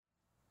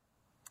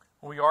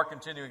We are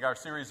continuing our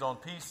series on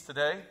peace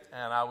today,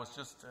 and I was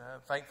just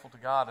thankful to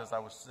God as I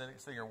was sitting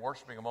here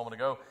worshiping a moment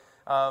ago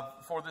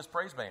for this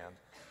praise band,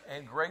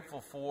 and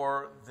grateful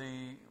for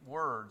the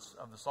words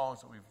of the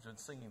songs that we've been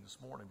singing this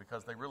morning,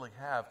 because they really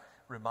have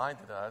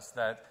reminded us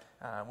that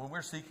when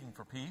we're seeking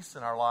for peace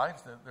in our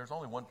lives, that there's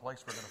only one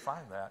place we're going to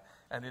find that,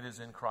 and it is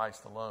in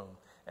Christ alone.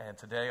 And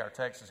today our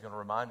text is going to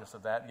remind us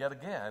of that yet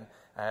again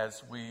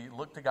as we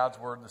look to God's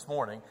Word this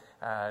morning,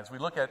 as we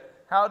look at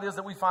how it is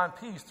that we find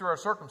peace through our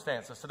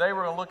circumstances. Today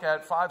we're going to look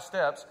at 5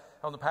 steps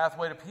on the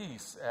pathway to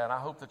peace, and I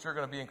hope that you're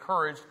going to be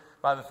encouraged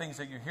by the things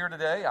that you hear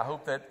today. I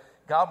hope that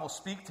God will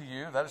speak to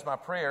you. That is my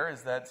prayer,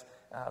 is that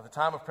the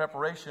time of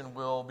preparation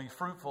will be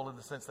fruitful in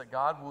the sense that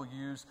God will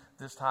use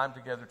this time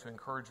together to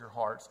encourage your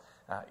hearts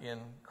in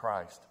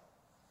Christ.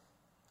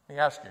 Let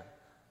me ask you,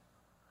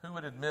 who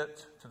would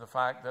admit to the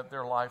fact that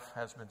their life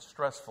has been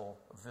stressful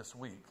this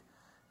week?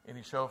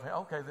 Any show of hands?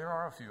 Okay, there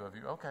are a few of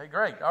you. Okay,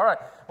 great. All right.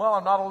 Well,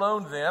 I'm not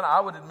alone then. I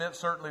would admit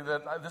certainly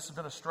that this has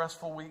been a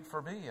stressful week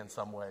for me in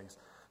some ways.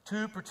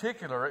 2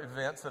 particular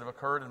events that have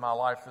occurred in my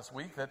life this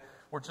week that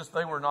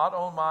they were not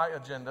on my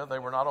agenda, they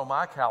were not on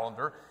my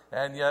calendar,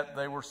 and yet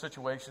they were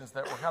situations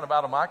that were kind of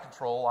out of my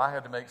control. I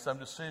had to make some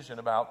decision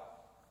about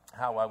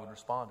how I would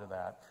respond to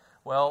that.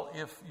 Well,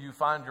 if you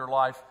find your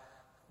life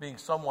being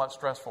somewhat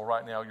stressful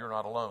right now, you're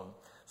not alone.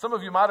 Some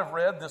of you might have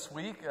read this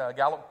week,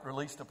 Gallup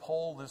released a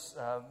poll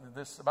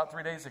this about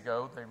 3 days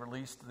ago. They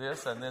released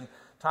this, and then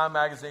Time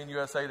Magazine,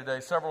 USA Today,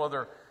 several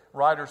other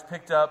writers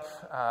picked up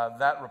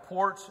that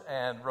report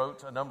and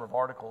wrote a number of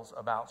articles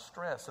about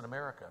stress in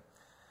America.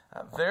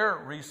 Their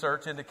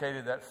research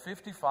indicated that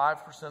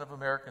 55% of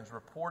Americans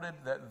reported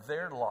that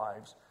their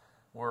lives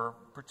were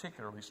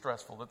particularly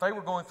stressful, that they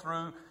were going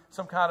through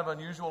some kind of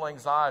unusual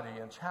anxiety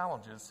and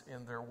challenges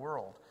in their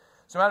world.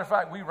 As a matter of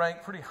fact, we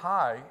rank pretty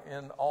high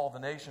in all the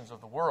nations of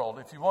the world.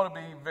 If you want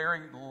to be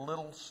very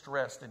little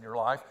stressed in your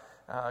life,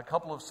 a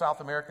couple of South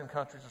American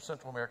countries or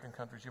Central American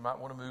countries you might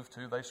want to move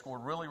to. They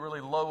scored really, really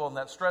low on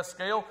that stress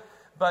scale.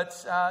 But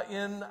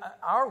in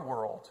our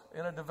world,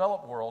 in a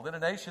developed world, in a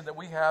nation that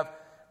we have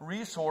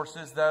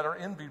resources that are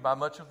envied by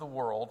much of the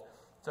world,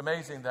 it's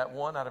amazing that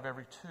 1 out of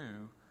every 2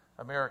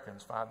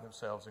 Americans find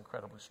themselves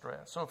incredibly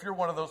stressed. So if you're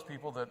one of those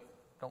people that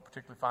don't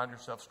particularly find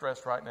yourself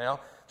stressed right now,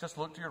 just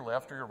look to your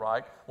left or your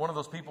right. One of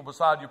those people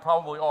beside you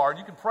probably are, and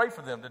you can pray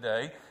for them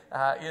today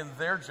in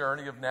their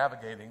journey of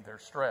navigating their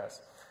stress.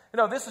 You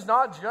know, this is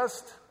not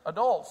just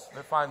adults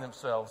that find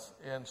themselves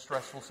in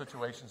stressful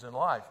situations in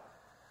life.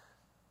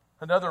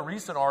 Another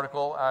recent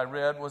article I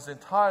read was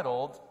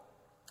entitled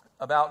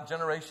about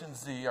Generation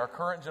Z, our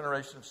current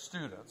generation of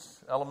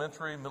students,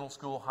 elementary, middle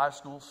school, high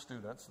school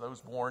students,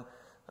 those born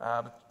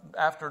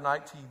after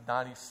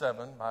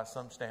 1997 by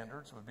some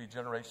standards would be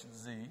Generation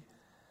Z.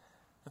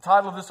 The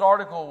title of this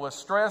article was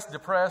Stressed,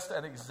 Depressed,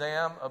 and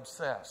Exam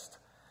Obsessed.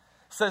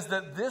 It says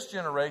that this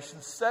generation,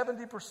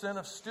 70%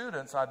 of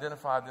students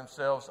identified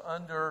themselves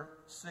under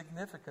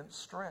significant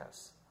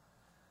stress.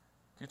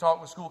 If you talk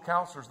with school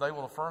counselors, they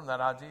will affirm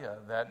that idea,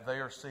 that they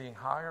are seeing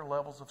higher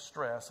levels of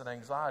stress and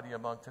anxiety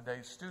among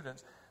today's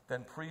students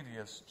than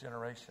previous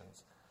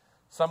generations.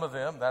 Some of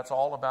them, that's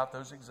all about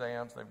those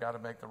exams. They've got to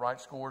make the right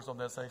scores on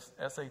the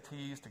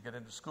SATs to get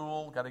into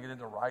school, got to get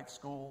into right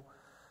school.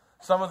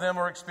 Some of them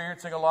are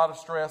experiencing a lot of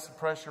stress and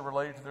pressure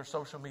related to their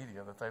social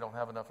media, that they don't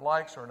have enough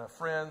likes or enough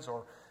friends,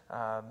 or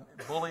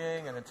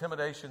bullying and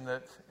intimidation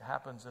that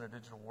happens in a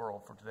digital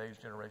world for today's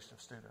generation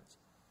of students.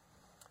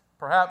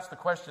 Perhaps the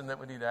question that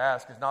we need to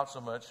ask is not so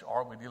much,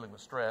 are we dealing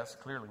with stress?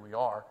 Clearly we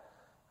are.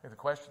 The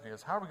question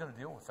is, how are we going to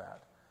deal with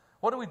that?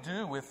 What do we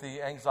do with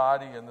the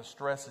anxiety and the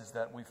stresses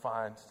that we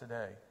find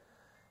today?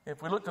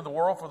 If we look to the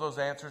world for those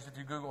answers, if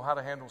you Google how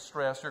to handle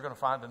stress, you're going to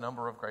find a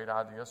number of great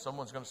ideas.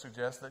 Someone's going to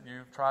suggest that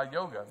you try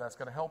yoga. That's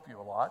going to help you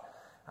a lot.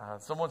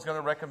 Someone's going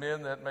to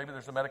recommend that maybe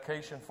there's a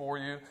medication for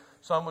you.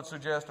 Some would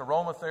suggest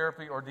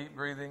aromatherapy or deep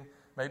breathing.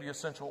 Maybe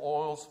essential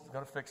oils are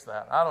going to fix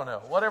that. I don't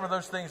know. Whatever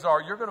those things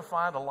are, you're going to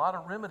find a lot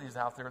of remedies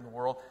out there in the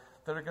world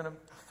that are going to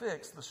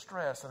fix the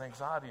stress and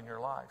anxiety in your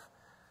life.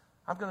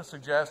 I'm going to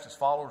suggest, as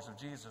followers of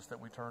Jesus, that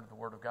we turn to the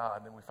Word of God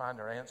and that we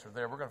find our answer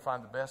there. We're going to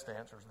find the best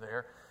answers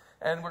there.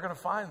 And we're going to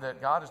find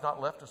that God has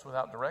not left us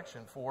without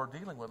direction for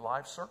dealing with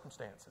life's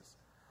circumstances.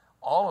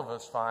 All of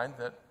us find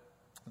that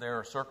there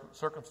are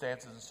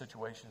circumstances and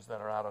situations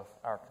that are out of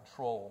our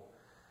control.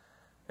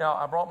 Now,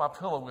 I brought my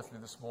pillow with me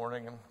this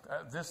morning, and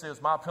this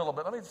is my pillow,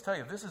 but let me just tell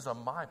you, this is a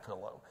My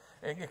Pillow.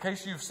 In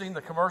case you've seen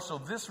the commercial,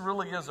 this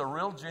really is a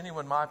real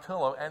genuine My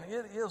Pillow, and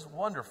it is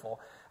wonderful.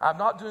 I'm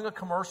not doing a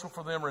commercial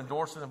for them or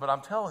endorsing them, but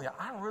I'm telling you,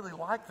 I really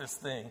like this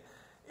thing.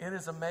 It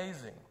is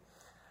amazing.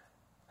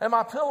 And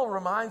my pillow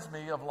reminds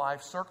me of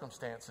life's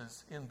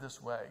circumstances in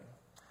this way.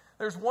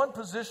 There's one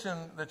position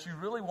that you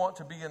really want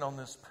to be in on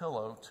this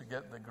pillow to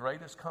get the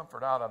greatest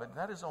comfort out of it.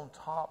 That is on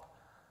top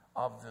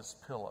of this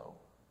pillow.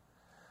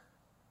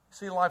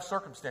 See, life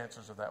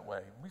circumstances are that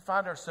way. We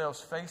find ourselves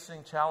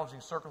facing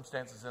challenging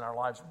circumstances in our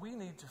lives. We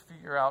need to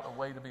figure out a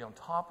way to be on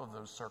top of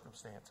those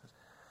circumstances.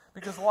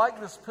 Because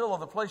like this pillow,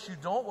 the place you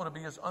don't want to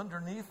be is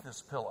underneath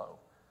this pillow.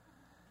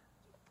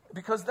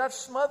 Because that's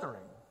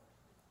smothering.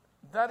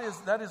 That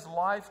is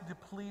life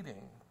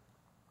depleting.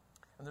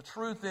 And the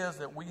truth is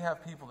that we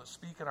have people that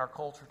speak in our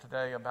culture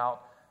today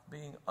about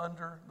being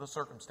under the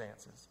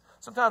circumstances.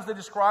 Sometimes they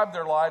describe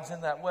their lives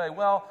in that way.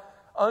 Well,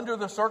 under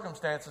the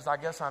circumstances, I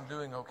guess I'm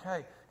doing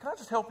okay. Can I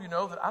just help you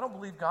know that I don't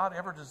believe God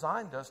ever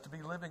designed us to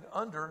be living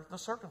under the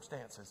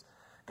circumstances.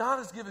 God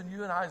has given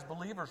you and I as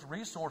believers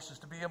resources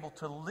to be able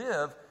to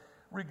live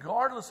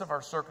regardless of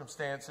our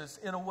circumstances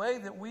in a way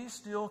that we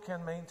still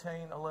can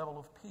maintain a level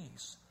of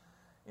peace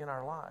in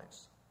our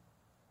lives.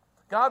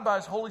 God, by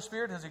His Holy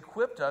Spirit, has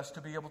equipped us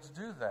to be able to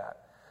do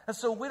that. And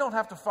so we don't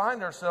have to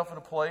find ourselves in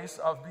a place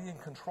of being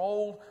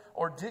controlled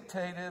or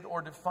dictated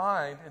or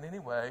defined in any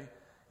way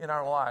in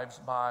our lives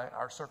by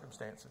our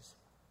circumstances.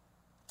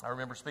 I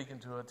remember speaking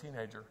to a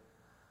teenager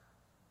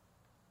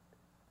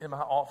in my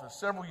office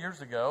several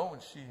years ago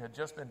when she had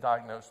just been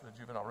diagnosed with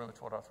juvenile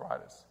rheumatoid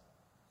arthritis.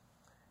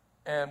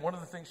 And one of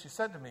the things she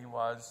said to me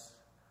was,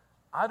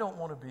 I don't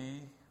want to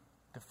be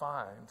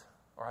defined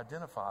or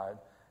identified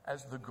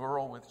as the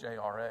girl with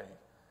JRA.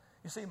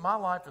 You see, my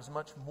life is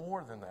much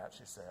more than that,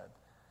 she said.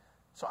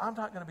 So I'm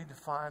not going to be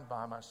defined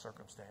by my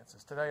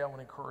circumstances. Today I want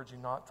to encourage you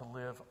not to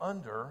live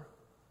under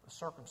the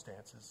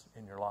circumstances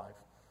in your life.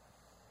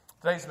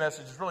 Today's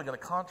message is really going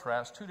to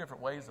contrast two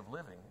different ways of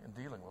living and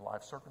dealing with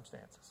life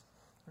circumstances.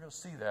 We're going to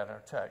see that in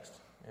our text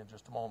in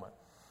just a moment.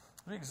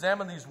 As we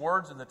examine these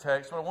words in the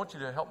text, what I want you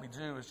to help me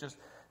do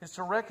is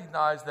to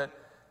recognize that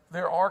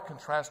there are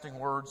contrasting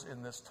words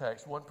in this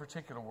text. One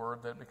particular word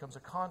that becomes a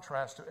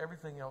contrast to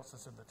everything else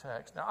that's in the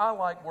text. Now, I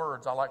like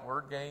words. I like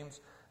word games.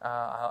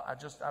 I'm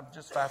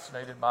just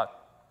fascinated by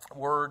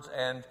words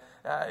and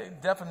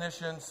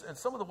definitions. And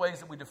some of the ways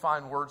that we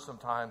define words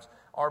sometimes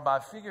are by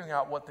figuring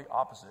out what the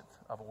opposite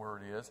of a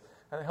word is.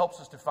 And it helps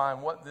us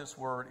define what this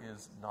word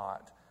is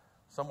not.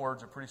 Some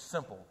words are pretty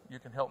simple. You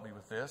can help me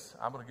with this.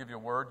 I'm going to give you a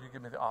word. You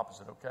give me the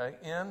opposite, okay?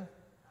 In,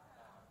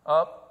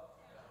 up,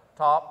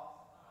 top.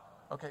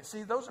 Okay,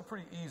 see, those are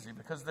pretty easy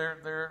because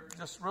they're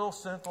just real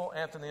simple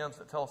antonyms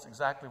that tell us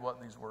exactly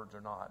what these words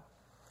are not.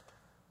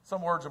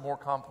 Some words are more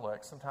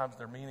complex. Sometimes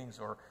their meanings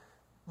are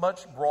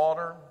much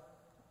broader,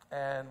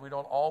 and we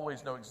don't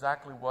always know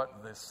exactly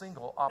what the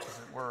single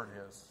opposite word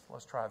is.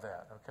 Let's try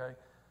that, okay?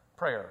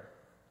 Prayer.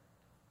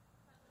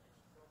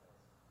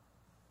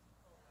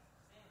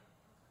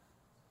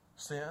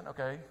 Sin,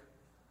 okay.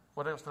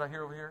 What else did I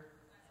hear over here?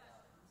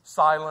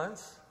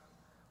 Silence.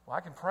 Well,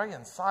 I can pray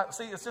in silence.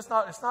 See, it's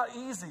not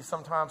easy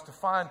sometimes to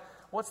find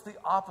what's the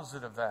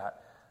opposite of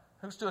that.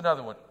 Let's do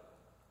another one.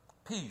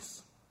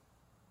 Peace.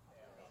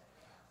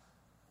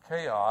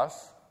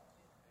 Chaos.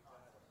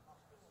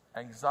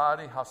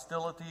 Anxiety,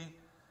 hostility.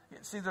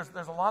 See,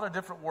 there's a lot of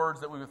different words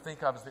that we would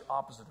think of as the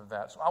opposite of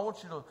that. So I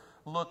want you to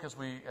look as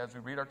we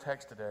read our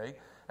text today,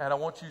 and I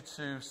want you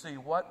to see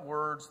what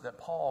words that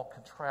Paul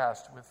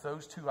contrasts with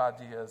those two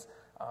ideas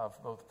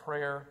of both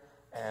prayer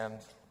and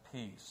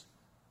peace.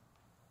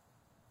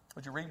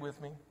 Would you read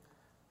with me?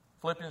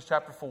 Philippians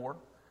chapter 4,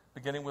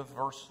 beginning with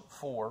verse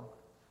 4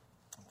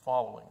 and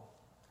following.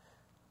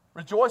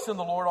 Rejoice in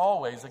the Lord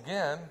always.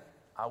 Again,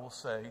 I will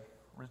say,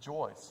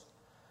 rejoice.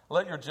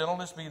 Let your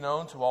gentleness be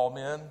known to all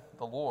men.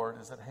 The Lord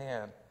is at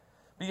hand.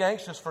 Be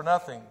anxious for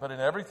nothing, but in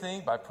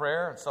everything, by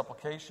prayer and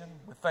supplication,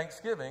 with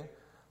thanksgiving,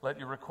 let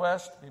your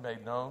request be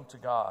made known to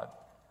God.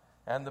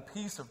 And the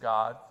peace of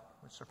God,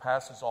 which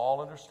surpasses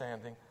all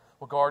understanding,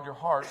 will guard your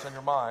hearts and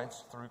your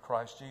minds through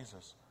Christ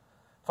Jesus.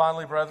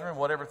 Finally, brethren,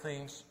 whatever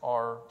things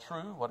are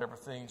true, whatever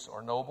things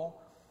are noble,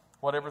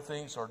 whatever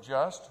things are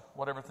just,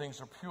 whatever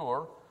things are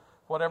pure,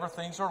 whatever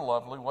things are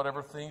lovely,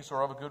 whatever things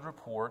are of a good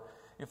report,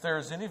 if there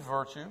is any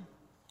virtue,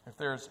 if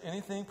there is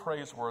anything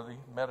praiseworthy,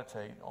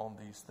 meditate on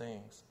these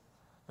things.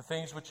 The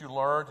things which you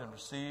learned and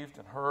received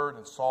and heard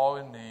and saw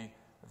in me,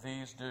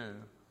 these do,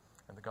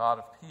 and the God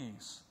of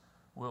peace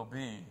will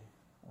be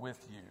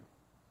with you.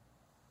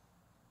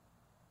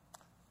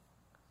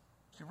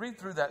 As you read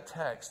through that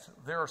text,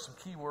 there are some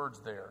key words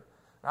there.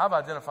 Now, I've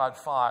identified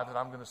 5 that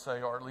I'm going to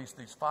say are at least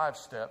these 5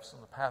 steps on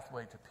the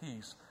pathway to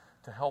peace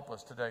to help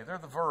us today. They're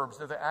the verbs,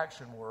 they're the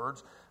action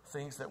words,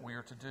 things that we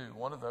are to do.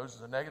 One of those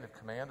is a negative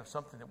command of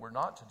something that we're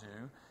not to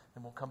do,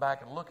 and we'll come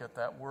back and look at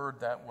that word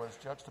that was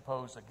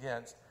juxtaposed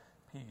against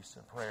peace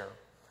and prayer.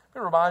 I'm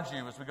going to remind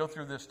you as we go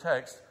through this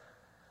text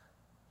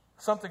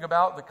something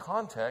about the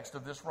context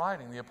of this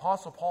writing. The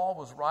Apostle Paul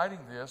was writing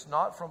this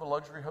not from a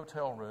luxury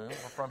hotel room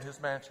or from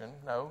his mansion.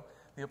 No,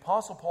 the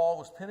Apostle Paul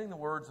was penning the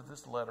words of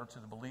this letter to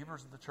the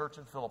believers of the church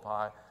in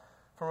Philippi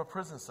from a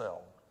prison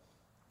cell.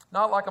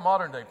 Not like a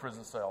modern-day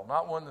prison cell,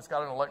 not one that's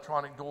got an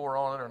electronic door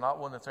on it, or not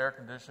one that's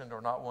air-conditioned, or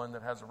not one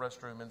that has a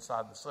restroom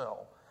inside the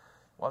cell.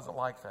 It wasn't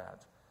like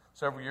that.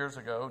 Several years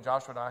ago,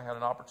 Joshua and I had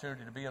an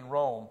opportunity to be in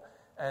Rome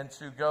and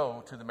to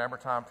go to the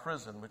Mamertine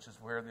prison, which is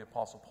where the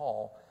Apostle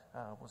Paul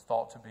was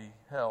thought to be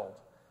held.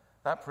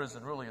 That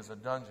prison really is a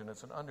dungeon.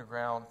 It's an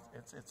underground,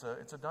 it's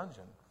a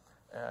dungeon.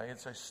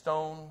 It's a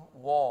stone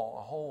wall,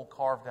 a hole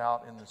carved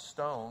out in the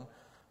stone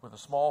with a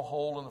small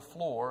hole in the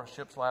floor. A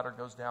ship's ladder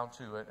goes down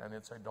to it, and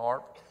it's a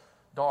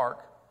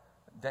dark,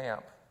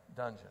 damp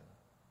dungeon.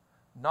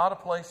 not a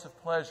place of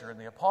pleasure. And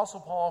the Apostle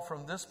Paul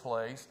from this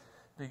place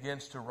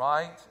begins to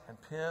write and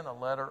pen a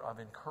letter of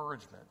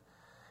encouragement.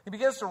 He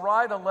begins to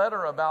write a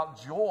letter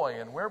about joy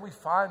and where we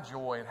find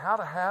joy and how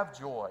to have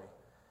joy.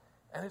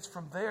 And it's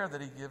from there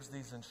that he gives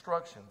these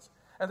instructions.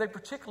 And they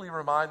particularly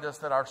remind us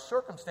that our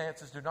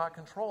circumstances do not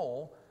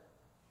control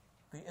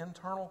the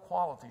internal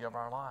quality of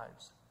our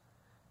lives.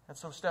 And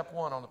so step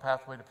one on the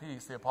pathway to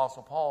peace, the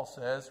Apostle Paul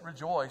says,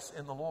 rejoice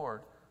in the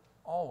Lord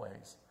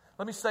always.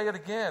 Let me say it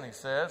again, he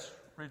says,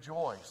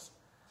 rejoice.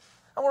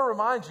 I want to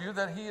remind you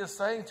that he is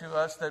saying to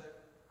us that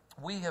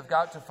we have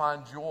got to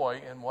find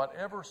joy in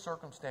whatever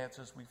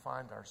circumstances we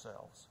find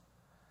ourselves.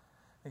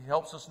 He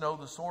helps us know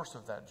the source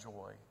of that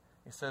joy.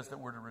 He says that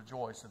we're to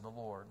rejoice in the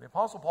Lord. The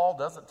Apostle Paul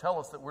doesn't tell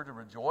us that we're to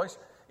rejoice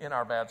in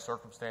our bad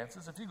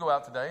circumstances. If you go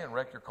out today and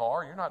wreck your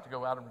car, you're not to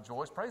go out and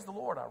rejoice. Praise the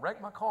Lord, I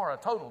wrecked my car, I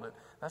totaled it.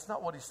 That's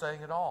not what he's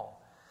saying at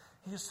all.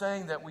 He's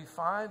saying that we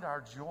find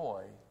our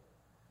joy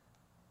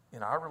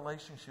in our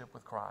relationship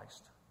with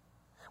Christ.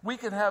 We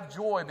can have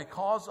joy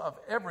because of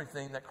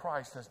everything that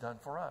Christ has done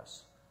for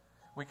us.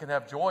 We can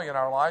have joy in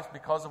our lives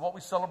because of what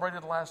we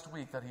celebrated last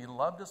week, that he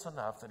loved us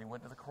enough that he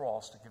went to the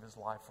cross to give his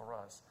life for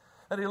us.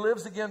 That he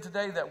lives again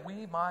today that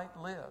we might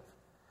live.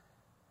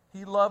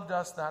 He loved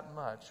us that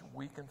much,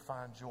 we can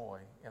find joy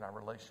in our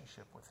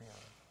relationship with him.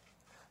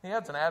 He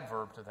adds an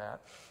adverb to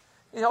that.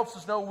 He helps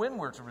us know when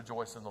we're to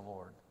rejoice in the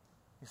Lord.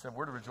 He said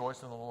we're to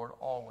rejoice in the Lord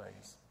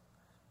always.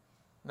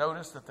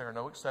 Notice that there are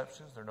no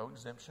exceptions, there are no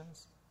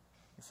exemptions.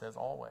 He says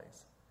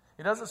always.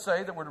 He doesn't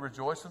say that we're to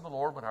rejoice in the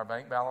Lord when our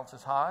bank balance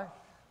is high,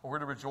 or we're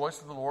to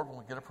rejoice in the Lord when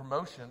we get a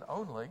promotion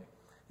only.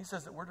 He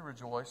says that we're to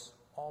rejoice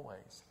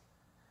always.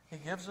 He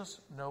gives us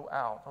no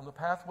out. On the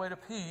pathway to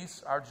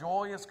peace, our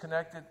joy is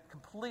connected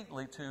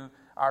completely to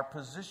our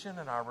position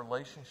and our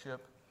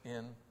relationship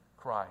in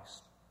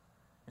Christ.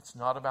 It's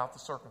not about the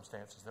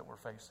circumstances that we're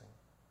facing.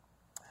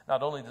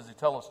 Not only does he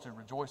tell us to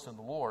rejoice in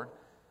the Lord,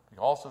 he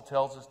also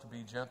tells us to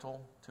be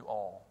gentle to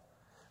all.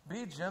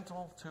 Be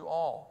gentle to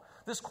all.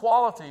 This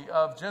quality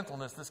of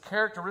gentleness, this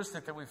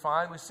characteristic that we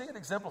find, we see it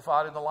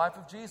exemplified in the life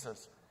of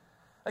Jesus.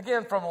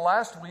 Again, from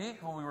last week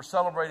when we were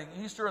celebrating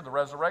Easter and the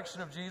resurrection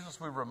of Jesus,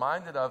 we were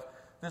reminded of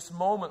this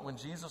moment when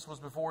Jesus was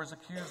before his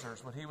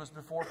accusers, when he was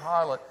before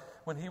Pilate,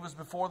 when he was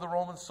before the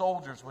Roman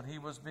soldiers, when he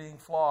was being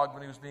flogged,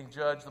 when he was being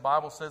judged. The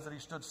Bible says that he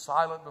stood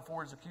silent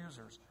before his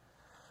accusers.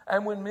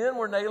 And when men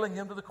were nailing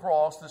him to the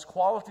cross, this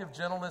quality of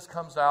gentleness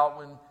comes out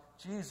when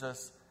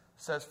Jesus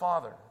says,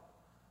 Father,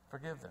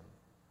 forgive them.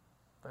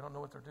 They don't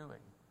know what they're doing.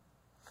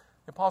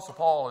 The Apostle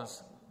Paul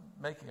is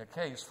making a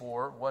case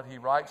for what he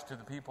writes to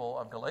the people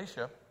of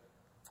Galatia.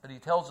 And he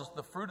tells us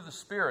the fruit of the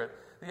Spirit,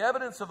 the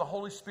evidence of the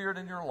Holy Spirit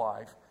in your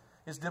life,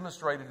 is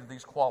demonstrated in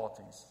these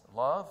qualities.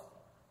 Love,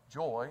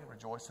 joy,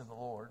 rejoice in the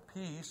Lord,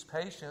 peace,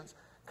 patience,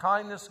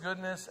 kindness,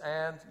 goodness,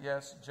 and,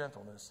 yes,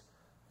 gentleness,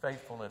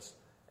 faithfulness,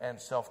 and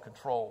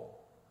self-control.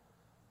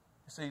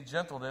 You see,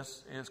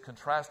 gentleness is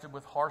contrasted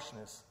with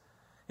harshness.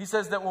 He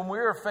says that when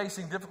we're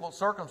facing difficult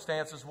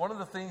circumstances, one of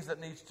the things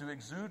that needs to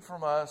exude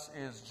from us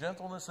is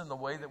gentleness in the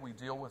way that we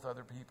deal with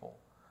other people.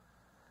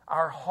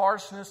 Our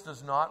harshness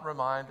does not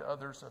remind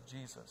others of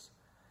Jesus.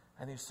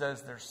 And he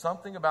says there's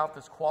something about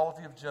this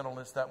quality of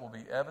gentleness that will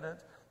be evident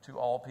to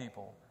all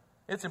people.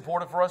 It's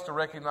important for us to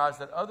recognize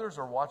that others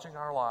are watching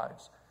our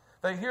lives.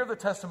 They hear the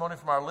testimony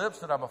from our lips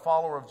that I'm a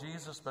follower of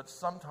Jesus, but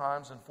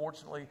sometimes,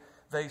 unfortunately,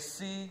 they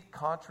see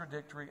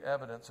contradictory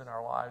evidence in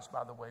our lives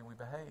by the way we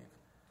behave.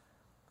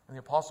 And the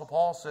Apostle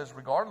Paul says,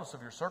 regardless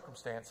of your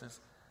circumstances,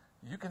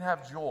 you can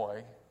have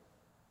joy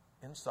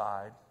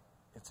inside,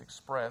 it's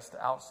expressed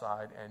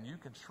outside, and you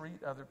can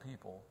treat other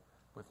people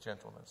with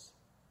gentleness.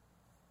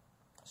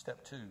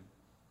 Step 2.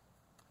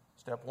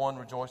 Step 1,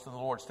 rejoice in the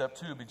Lord. Step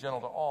 2, be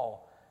gentle to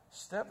all.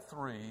 Step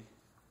 3,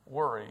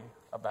 worry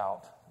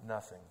about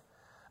nothing.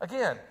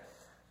 Again,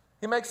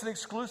 he makes an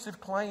exclusive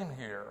claim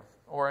here,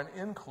 or an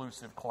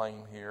inclusive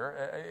claim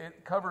here.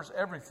 It covers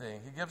everything.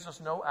 He gives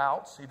us no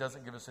outs. He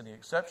doesn't give us any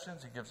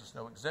exceptions. He gives us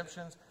no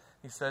exemptions.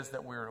 He says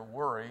that we're to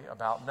worry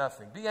about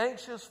nothing. Be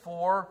anxious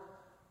for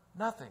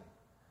nothing.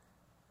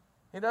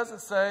 He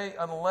doesn't say,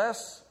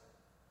 unless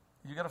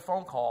you get a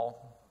phone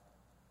call,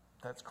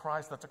 that's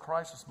a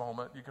crisis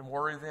moment, you can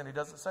worry then. He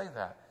doesn't say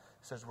that.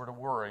 He says we're to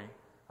worry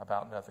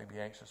about nothing, be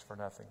anxious for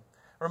nothing.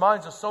 It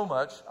reminds us so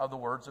much of the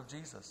words of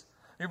Jesus.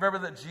 You remember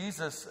that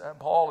Jesus,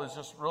 Paul is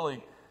just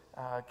really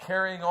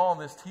carrying on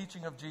this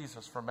teaching of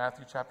Jesus from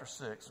Matthew chapter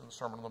 6 in the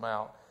Sermon on the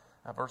Mount.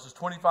 Verses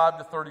 25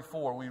 to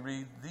 34, we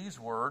read these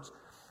words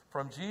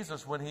from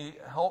Jesus when he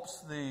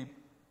helps the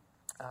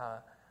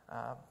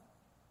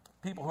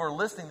people who are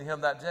listening to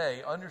him that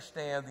day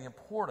understand the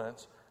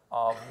importance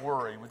of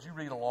worry. Would you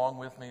read along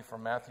with me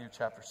from Matthew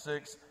chapter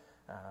 6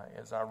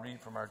 as I read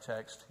from our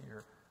text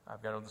here?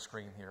 I've got it on the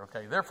screen here.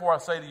 Okay. Therefore I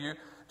say to you,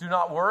 do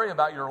not worry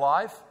about your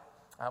life,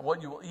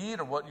 what you will eat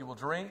or what you will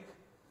drink,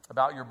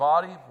 about your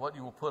body, what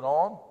you will put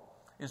on.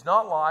 Is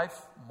not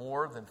life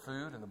more than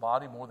food, and the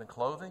body more than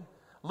clothing?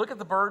 Look at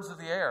the birds of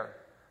the air,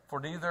 for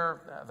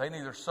they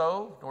neither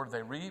sow nor do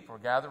they reap or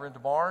gather into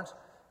barns,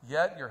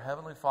 yet your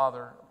heavenly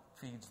Father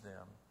feeds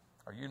them.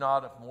 Are you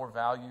not of more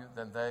value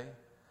than they?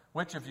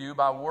 Which of you,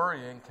 by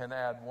worrying, can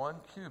add 1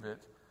 cubit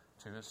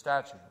to his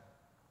stature?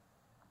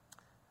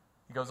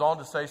 He goes on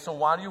to say, so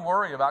why do you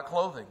worry about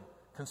clothing?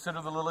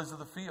 Consider the lilies of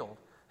the field,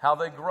 how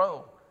they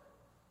grow.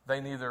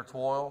 They neither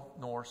toil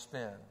nor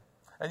spin.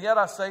 And yet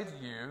I say to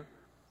you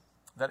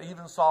that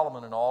even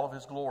Solomon in all of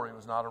his glory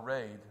was not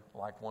arrayed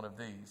like one of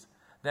these.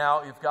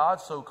 Now, if God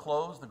so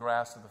clothes the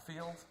grass of the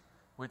field,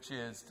 which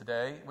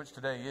today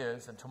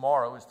is, and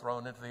tomorrow is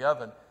thrown into the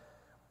oven,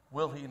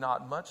 will he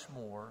not much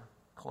more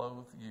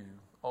clothe you,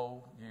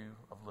 O you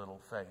of little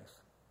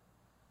faith?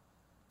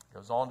 He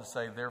goes on to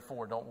say,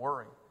 therefore, don't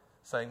worry,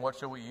 saying, what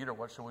shall we eat, or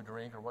what shall we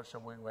drink, or what shall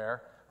we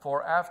wear?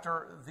 For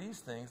after these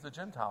things the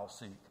Gentiles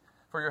seek.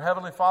 For your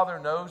heavenly Father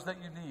knows that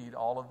you need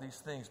all of these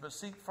things. But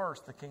seek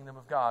first the kingdom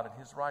of God and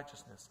his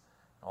righteousness.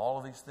 And all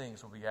of these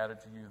things will be added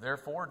to you.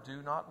 Therefore,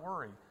 do not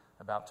worry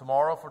about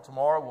tomorrow, for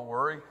tomorrow will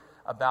worry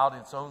about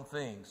its own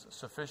things.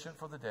 Sufficient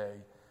for the day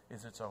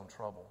is its own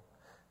trouble.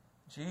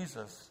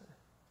 Jesus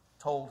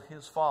told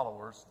his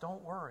followers,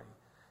 don't worry.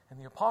 And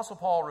the Apostle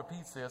Paul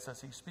repeats this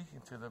as he's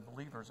speaking to the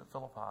believers at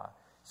Philippi.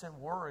 He said,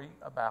 worry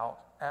about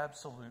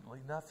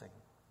absolutely nothing.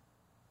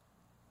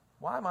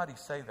 Why might he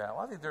say that? Well,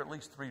 I think there are at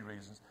least 3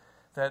 reasons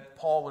that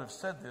Paul would have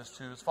said this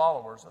to his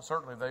followers.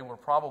 Certainly they were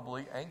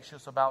probably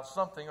anxious about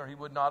something, or he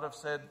would not have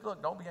said,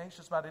 look, don't be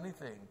anxious about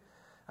anything.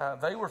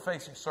 They were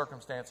facing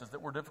circumstances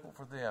that were difficult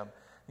for them.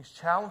 He's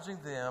challenging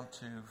them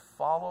to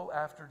follow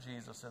after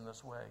Jesus in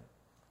this way.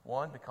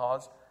 1,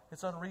 because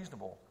it's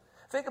unreasonable.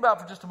 Think about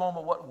for just a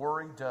moment what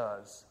worry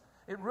does.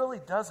 It really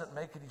doesn't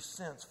make any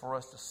sense for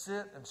us to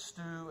sit and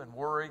stew and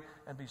worry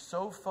and be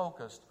so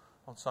focused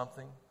on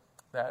something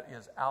that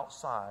is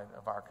outside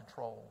of our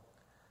control.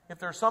 If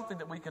there's something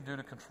that we can do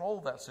to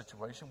control that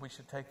situation, we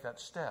should take that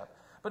step.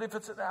 But if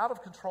it's an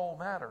out-of-control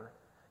matter,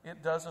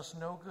 it does us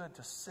no good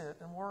to sit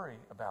and worry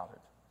about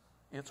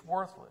it. It's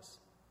worthless.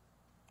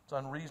 It's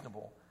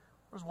unreasonable.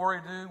 What does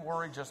worry do?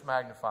 Worry just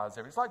magnifies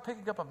everything. It's like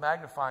picking up a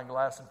magnifying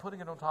glass and putting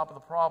it on top of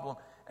the problem,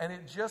 and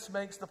it just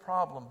makes the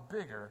problem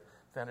bigger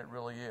than it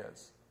really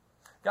is.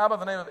 A guy by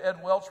the name of Ed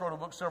Welch wrote a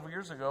book several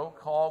years ago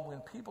called When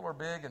People Are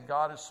Big and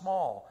God Is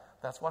Small.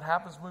 That's what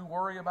happens when we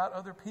worry about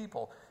other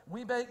people.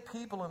 We make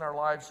people in our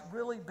lives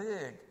really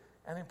big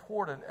and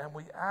important, and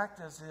we act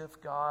as if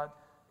God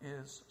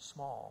is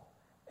small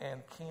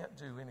and can't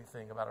do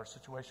anything about our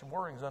situation.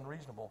 Worrying is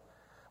unreasonable.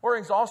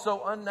 Worrying is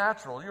also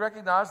unnatural. You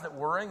recognize that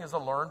worrying is a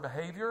learned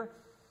behavior?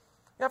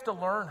 You have to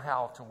learn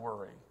how to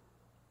worry.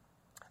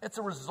 It's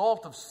a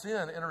result of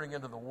sin entering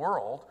into the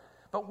world,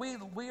 but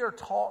we are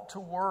taught to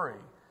worry.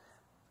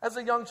 As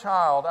a young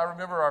child, I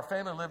remember our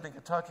family lived in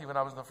Kentucky when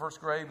I was in the 1st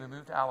grade. We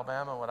moved to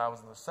Alabama when I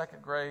was in the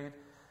 2nd grade.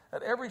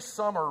 And every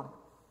summer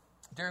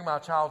during my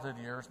childhood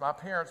years, my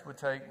parents would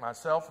take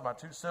myself and my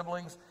 2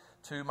 siblings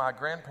to my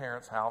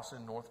grandparents' house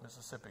in North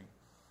Mississippi.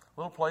 A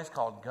little place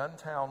called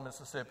Guntown,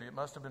 Mississippi. It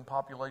must have been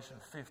population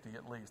 50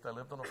 at least. They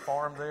lived on a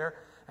farm there,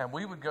 and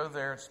we would go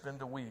there and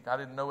spend a week. I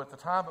didn't know at the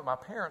time, but my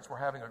parents were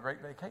having a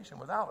great vacation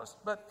without us.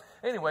 But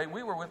anyway,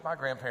 we were with my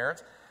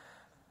grandparents,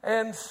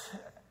 and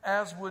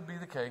as would be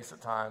the case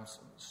at times,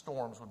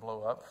 storms would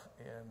blow up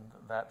in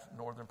that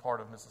northern part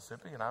of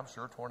Mississippi, and I'm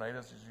sure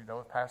tornadoes, as you know,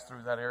 have passed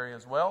through that area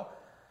as well.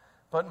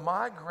 But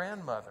my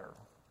grandmother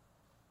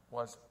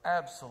was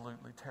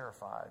absolutely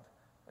terrified.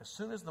 As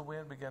soon as the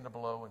wind began to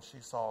blow and she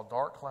saw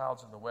dark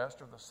clouds in the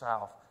west or the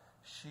south,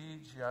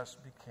 she just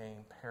became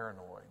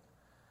paranoid.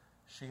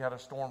 She had a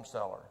storm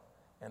cellar,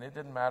 and it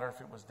didn't matter if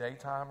it was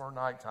daytime or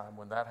nighttime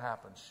when that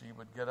happened. She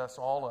would get us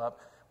all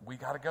up. We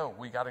got to go.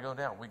 We got to go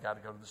down. We got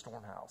to go to the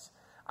storm house.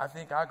 I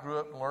think I grew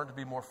up and learned to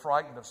be more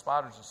frightened of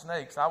spiders and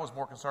snakes. I was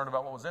more concerned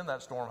about what was in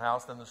that storm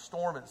house than the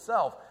storm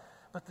itself.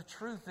 But the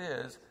truth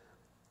is,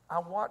 I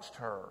watched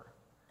her,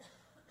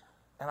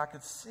 and I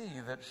could see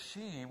that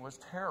she was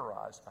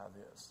terrorized by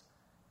this,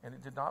 and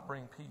it did not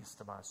bring peace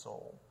to my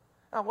soul.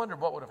 I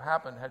wondered what would have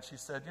happened had she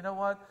said, you know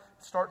what,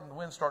 the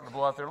wind's starting to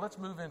blow out there. Let's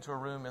move into a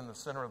room in the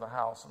center of the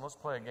house, and let's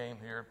play a game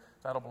here.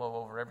 That'll blow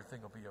over.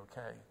 Everything will be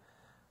okay.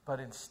 But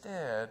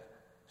instead,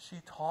 she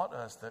taught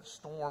us that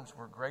storms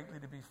were greatly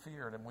to be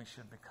feared, and we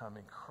should become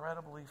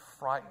incredibly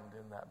frightened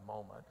in that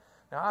moment.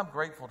 Now, I'm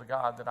grateful to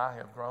God that I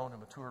have grown and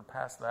matured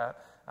past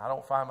that. I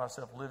don't find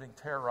myself living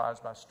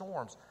terrorized by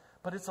storms,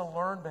 but it's a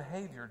learned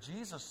behavior.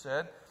 Jesus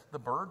said the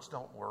birds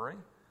don't worry.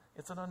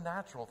 It's an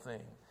unnatural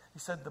thing. He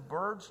said the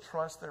birds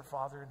trust their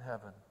Father in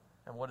heaven,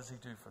 and what does he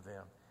do for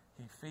them?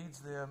 He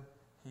feeds them.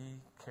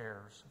 He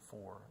cares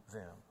for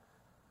them.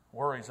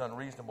 Worry is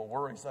unreasonable.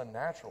 Worry is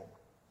unnatural.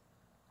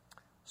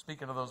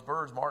 Speaking of those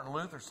birds, Martin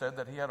Luther said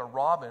that he had a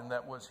robin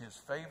that was his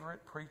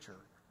favorite preacher.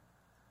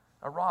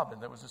 A robin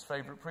that was his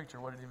favorite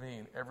preacher. What did he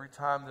mean? Every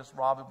time this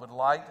robin would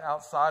light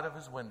outside of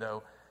his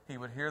window, he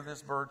would hear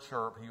this bird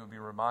chirp. He would be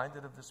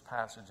reminded of this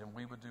passage, and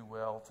we would do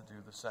well to do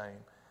the same.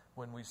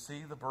 When we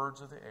see the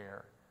birds of the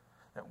air,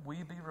 that we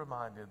be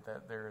reminded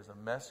that there is a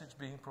message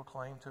being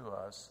proclaimed to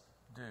us.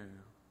 Do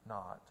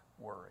not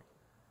worry.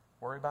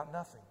 Worry about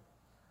nothing.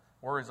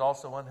 Worry is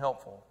also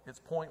unhelpful. It's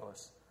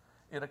pointless.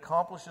 It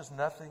accomplishes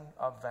nothing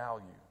of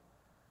value.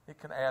 It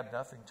can add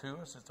nothing to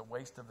us. It's a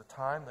waste of the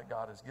time that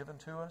God has given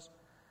to us.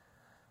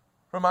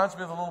 Reminds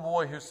me of the little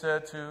boy who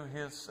said to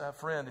his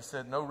friend, he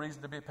said, no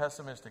reason to be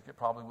pessimistic. It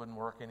probably wouldn't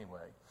work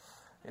anyway.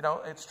 You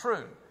know, it's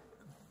true.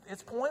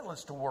 It's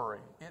pointless to worry.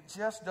 It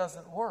just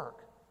doesn't work.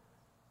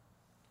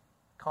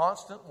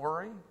 Constant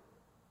worry,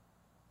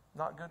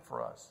 not good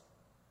for us.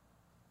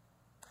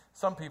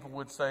 Some people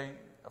would say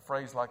a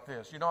phrase like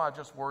this, you know, I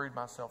just worried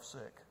myself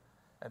sick.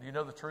 And do you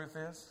know the truth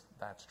is?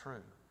 That's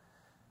true.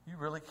 You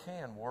really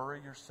can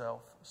worry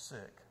yourself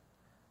sick.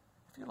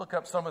 If you look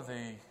up some of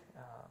the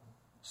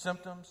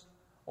symptoms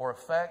or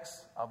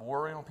effects of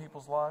worry on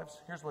people's lives,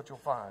 here's what you'll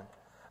find.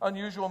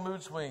 Unusual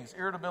mood swings,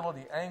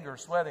 irritability, anger,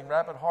 sweating,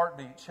 rapid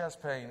heartbeat,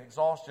 chest pain,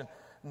 exhaustion,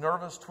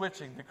 nervous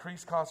twitching,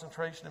 decreased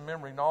concentration and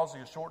memory,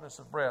 nausea, shortness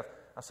of breath.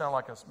 I sound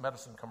like a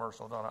medicine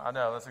commercial, don't I? I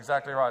know, that's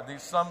exactly right.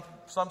 These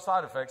some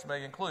side effects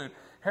may include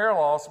hair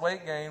loss,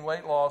 weight gain,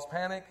 weight loss,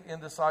 panic,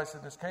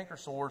 indecisiveness, canker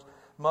sores,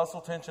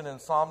 muscle tension,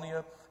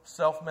 insomnia,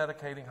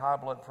 self-medicating, high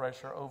blood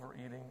pressure,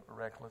 overeating,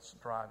 reckless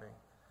driving.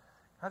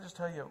 I just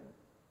tell you,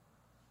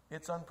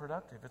 it's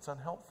unproductive. It's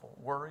unhelpful.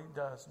 Worry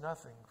does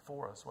nothing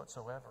for us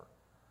whatsoever.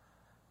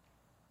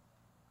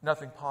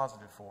 Nothing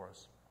positive for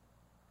us.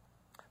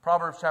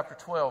 Proverbs chapter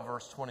 12,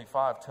 verse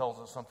 25 tells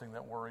us something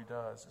that worry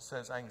does. It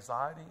says,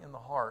 anxiety in the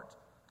heart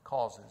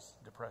causes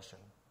depression.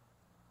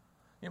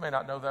 You may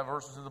not know that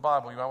verse is in the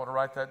Bible. You might want to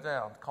write that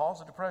down. The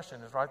cause of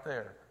depression is right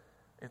there.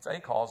 It's a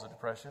cause of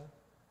depression.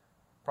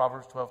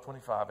 Proverbs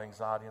 12:25,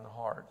 anxiety in the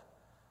heart.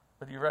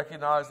 But do you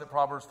recognize that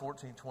Proverbs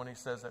 14:20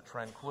 says that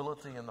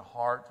tranquility in the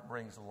heart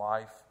brings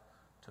life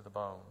to the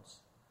bones?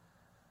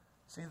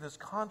 See, this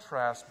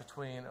contrast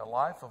between a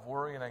life of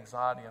worry and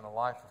anxiety and a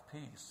life of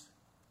peace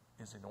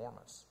is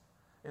enormous.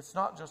 It's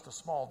not just a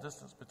small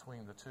distance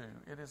between the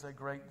two. It is a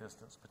great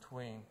distance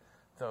between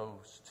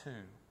those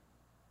two.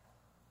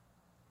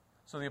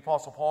 So the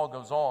Apostle Paul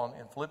goes on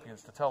in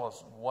Philippians to tell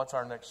us what's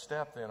our next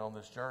step then on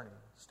this journey.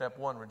 Step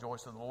 1,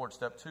 rejoice in the Lord.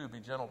 Step 2, be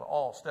gentle to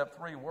all. Step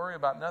 3, worry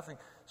about nothing.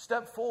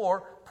 Step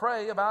 4,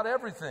 pray about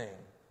everything.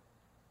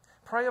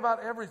 Pray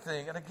about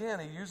everything. And again,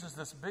 he uses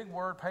this big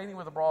word, painting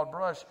with a broad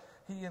brush.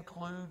 He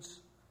includes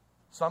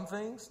some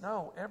things?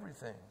 No,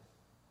 everything.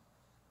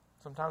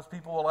 Sometimes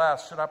people will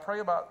ask, should I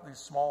pray about these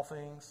small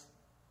things?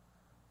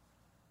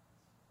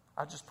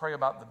 I just pray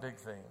about the big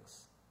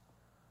things.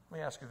 Let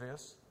me ask you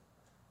this.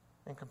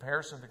 In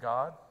comparison to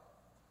God,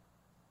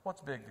 what's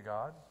big to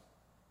God?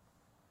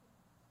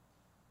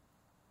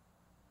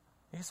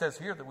 He says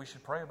here that we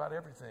should pray about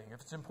everything.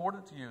 If it's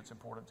important to you, it's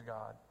important to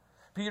God.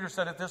 Peter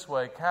said it this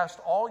way, cast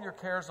all your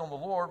cares on the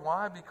Lord.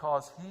 Why?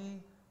 Because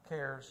He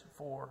cares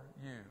for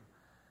you.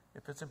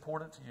 If it's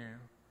important to you,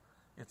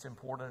 it's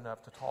important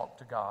enough to talk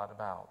to God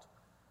about.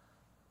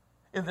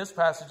 In this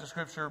passage of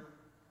Scripture,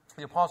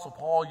 the Apostle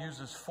Paul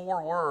uses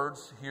 4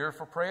 words here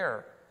for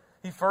prayer.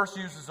 He first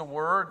uses a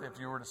word, if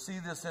you were to see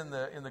this in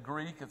the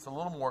Greek, it's a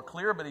little more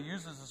clear, but he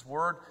uses this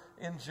word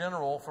in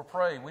general for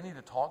pray. We need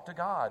to talk to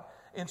God.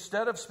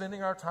 Instead of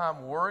spending our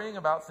time worrying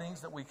about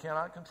things that we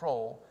cannot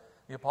control,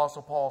 the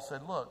Apostle Paul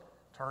said, look,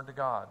 turn to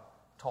God,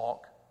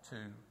 talk to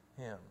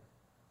Him.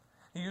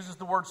 He uses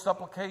the word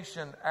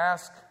supplication,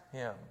 ask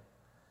Him.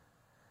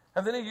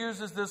 And then he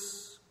uses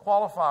this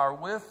qualifier,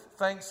 with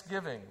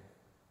thanksgiving.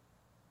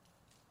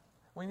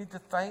 We need to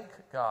thank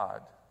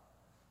God.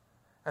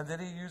 And then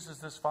he uses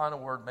this final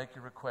word, make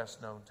your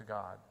request known to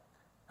God.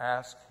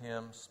 Ask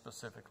Him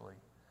specifically.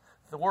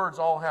 The words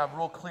all have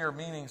real clear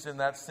meanings in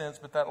that sense,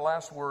 but that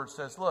last word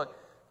says, look,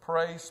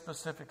 pray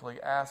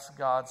specifically. Ask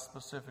God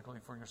specifically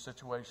for your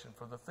situation.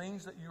 For the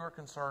things that you are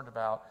concerned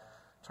about,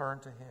 turn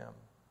to Him.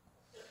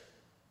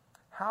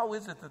 How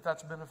is it that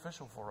that's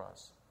beneficial for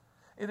us?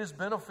 It is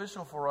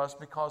beneficial for us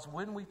because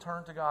when we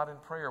turn to God in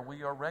prayer,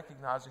 we are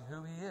recognizing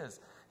who He is.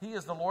 He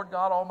is the Lord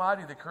God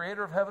Almighty, the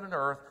creator of heaven and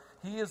earth.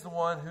 He is the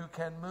one who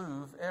can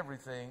move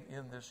everything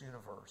in this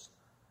universe.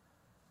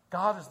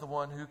 God is the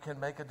one who can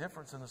make a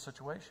difference in the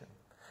situation.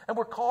 And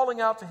we're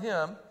calling out to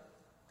Him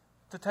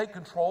to take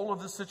control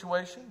of this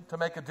situation, to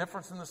make a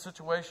difference in the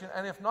situation,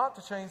 and if not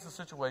to change the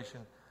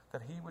situation,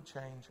 that He would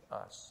change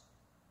us.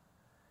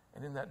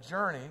 And in that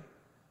journey,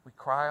 we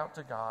cry out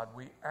to God.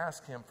 We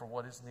ask Him for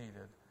what is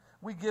needed.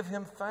 We give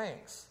Him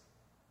thanks.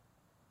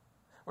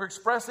 We're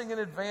expressing in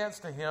advance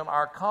to Him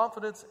our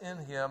confidence in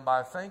Him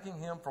by thanking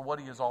Him for what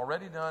He has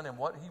already done and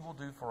what He will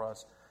do for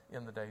us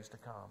in the days to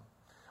come.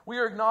 We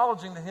are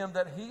acknowledging to Him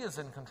that He is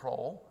in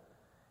control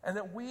and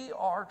that we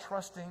are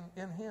trusting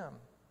in Him.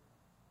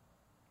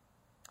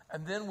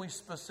 And then we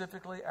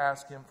specifically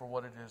ask Him for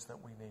what it is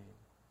that we need.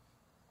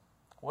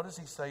 What does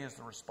He say is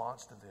the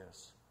response to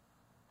this?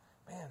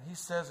 Man, He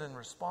says in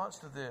response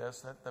to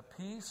this that the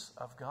peace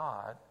of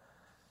God,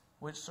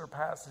 which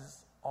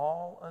surpasses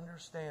all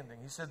understanding.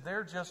 He said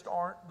there just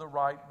aren't the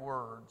right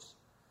words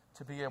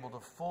to be able to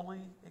fully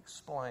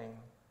explain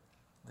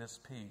this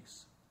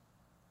peace.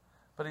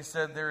 But he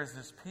said there is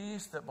this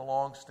peace that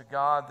belongs to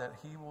God that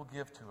He will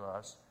give to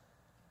us.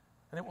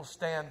 And it will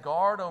stand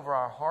guard over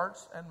our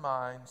hearts and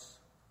minds.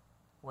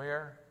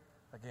 Where?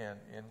 Again,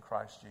 in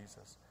Christ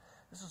Jesus.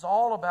 This is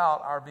all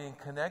about our being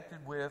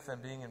connected with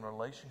and being in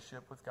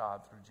relationship with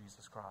God through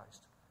Jesus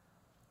Christ.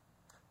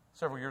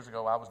 Several years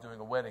ago, I was doing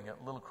a wedding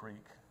at Little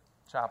Creek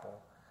Chapel.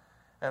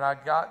 And I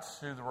got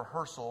to the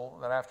rehearsal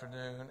that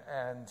afternoon,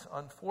 and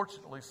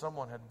unfortunately,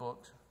 someone had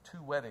booked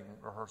 2 wedding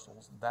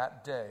rehearsals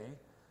that day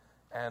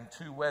and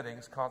 2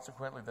 weddings,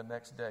 consequently, the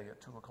next day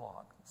at 2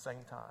 o'clock,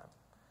 same time.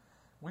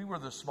 We were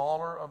the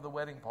smaller of the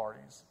wedding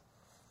parties.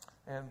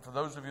 And for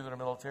those of you that are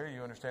military,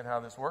 you understand how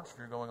this works. If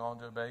you're going on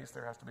to a base,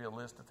 there has to be a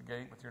list at the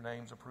gate with your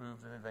names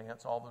approved in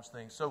advance, all those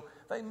things. So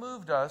they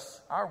moved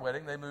us, our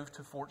wedding, they moved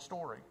to Fort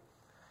Story.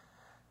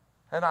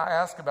 And I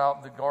asked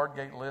about the guard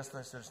gate list,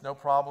 and they said, it's no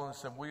problem. They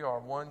said, we are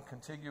one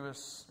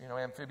contiguous,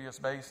 amphibious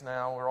base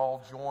now. We're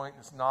all joint.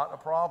 It's not a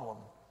problem.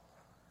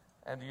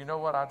 And do you know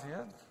what I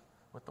did?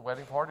 With the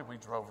wedding party, we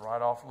drove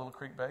right off Little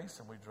Creek Base,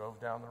 and we drove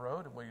down the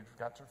road, and we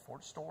got to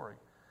Fort Story.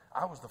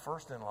 I was the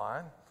first in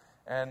line,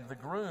 and the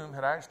groom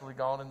had actually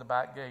gone in the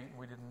back gate, and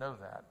we didn't know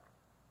that.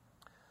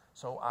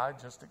 So I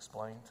just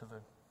explained to the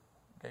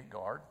gate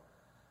guard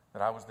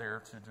that I was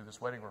there to do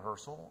this wedding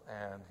rehearsal,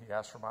 and he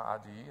asked for my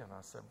ID, and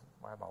I said,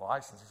 I have my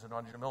license. He said, no,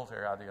 I need a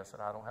military ID. I said,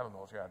 I don't have a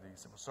military ID. He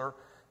said, well, sir,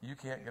 you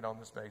can't get on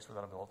this base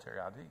without a military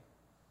ID.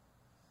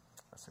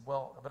 I said,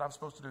 well, but I'm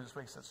supposed to do this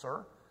base. He said,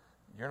 sir,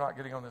 you're not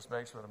getting on this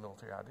base without a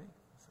military ID.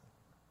 I said,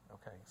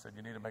 okay. He said,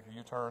 you need to make a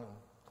U-turn and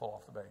pull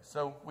off the base.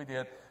 So we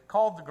did.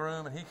 Called the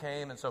groom, and he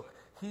came, and so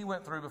he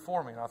went through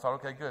before me, and I thought,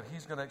 okay, good.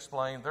 He's going to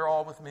explain. They're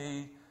all with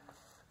me.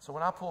 So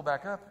when I pulled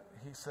back up,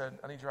 he said,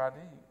 I need your ID.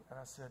 And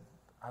I said,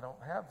 I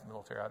don't have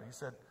military ID. He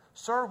said,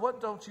 sir,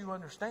 what don't you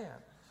understand?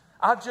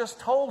 I just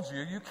told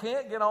you, you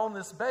can't get on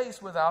this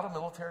base without a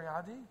military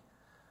ID. And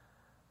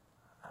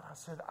I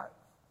said,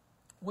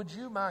 would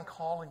you mind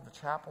calling the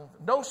chapel?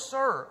 No,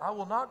 sir, I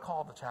will not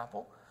call the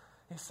chapel.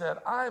 He said,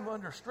 I am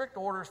under strict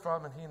orders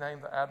from, and he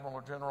named the admiral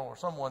or general or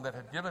someone that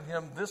had given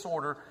him this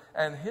order,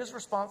 and his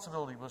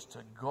responsibility was to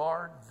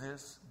guard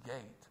this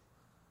gate.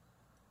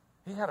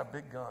 He had a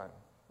big gun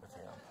with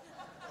him.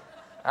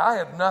 I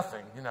had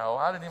nothing,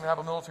 I didn't even have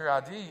a military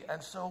ID.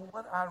 And so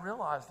what I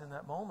realized in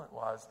that moment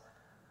was,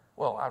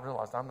 I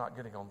realized I'm not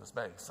getting on this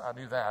base. I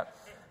knew that.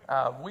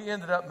 We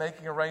ended up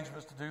making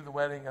arrangements to do the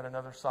wedding at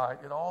another site.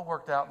 It all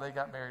worked out. They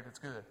got married. It's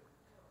good.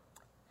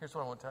 Here's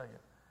what I want to tell you.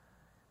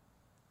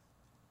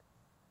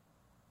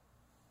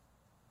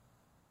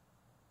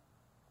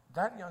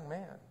 That young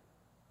man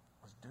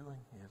was doing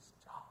his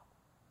job.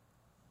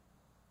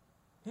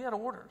 He had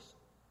orders.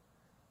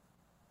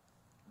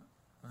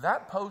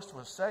 That post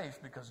was safe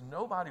because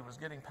nobody was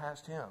getting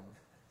past him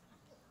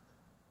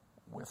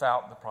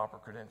without the proper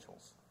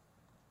credentials.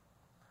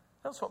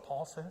 That's what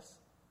Paul says.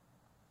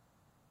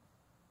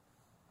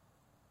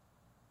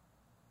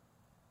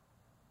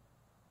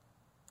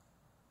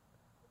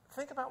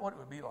 Think about what it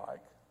would be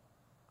like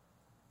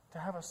to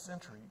have a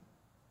sentry,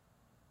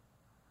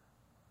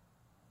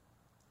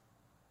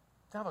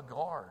 to have a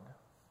guard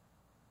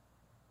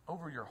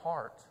over your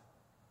heart,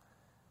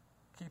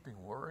 keeping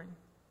worry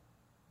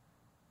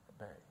at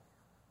bay.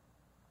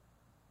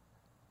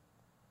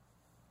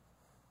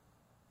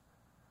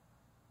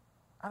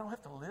 I don't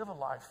have to live a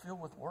life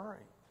filled with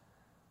worry.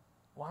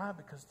 Why?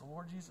 Because the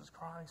Lord Jesus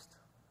Christ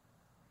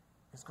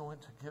is going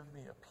to give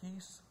me a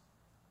peace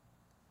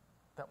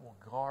that will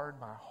guard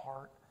my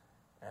heart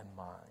and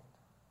mind.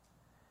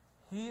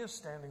 He is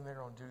standing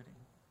there on duty.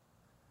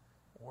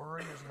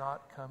 Worry is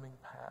not coming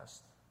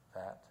past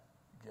that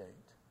gate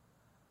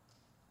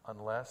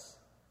unless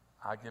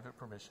I give it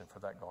permission for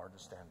that guard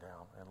to stand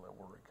down and let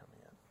worry come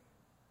in.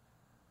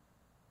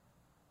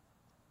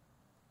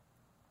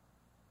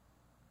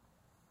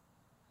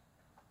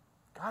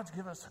 God's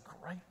given us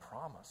a great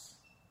promise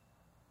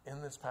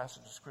in this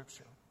passage of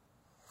Scripture.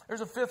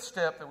 There's a 5th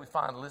step that we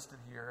find listed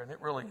here, and it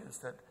really is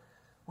that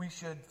we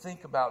should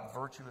think about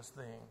virtuous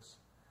things.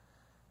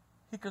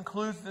 He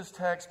concludes this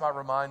text by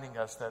reminding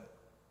us that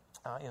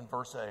in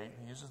verse 8,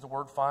 he uses the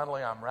word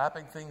finally. I'm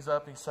wrapping things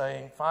up. He's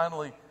saying,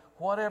 finally,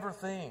 whatever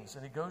things.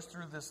 And he goes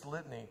through this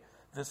litany,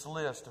 this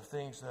list of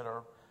things that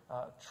are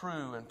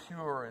true and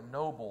pure and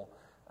noble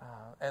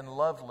and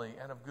lovely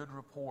and of good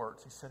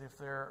report. He said, if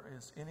there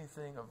is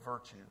anything of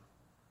virtue,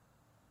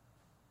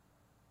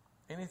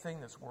 anything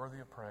that's worthy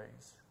of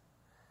praise,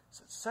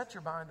 set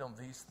your mind on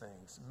these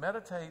things.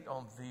 Meditate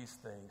on these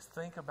things.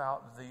 Think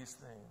about these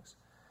things.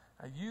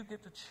 Now, you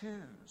get to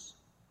choose.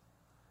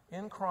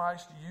 In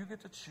Christ, you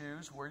get to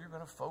choose where you're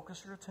going to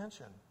focus your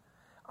attention.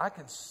 I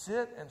can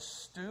sit and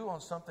stew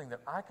on something that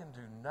I can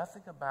do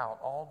nothing about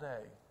all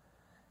day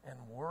and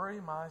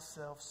worry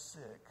myself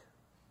sick.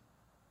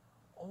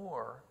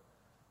 Or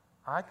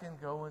I can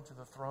go into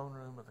the throne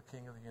room of the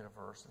King of the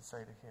universe and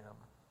say to him,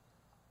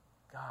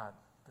 God,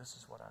 this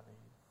is what I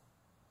need.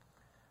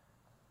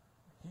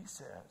 He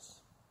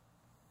says,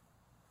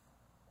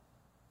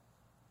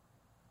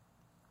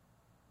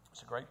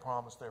 it's a great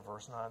promise there,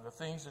 verse 9. The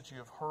things that you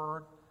have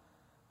heard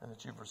and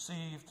that you've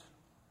received,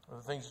 or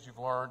the things that you've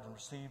learned and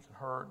received and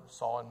heard and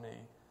saw in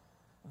me,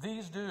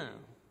 these do,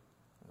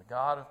 and the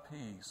God of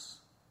peace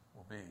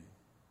will be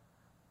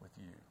with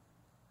you.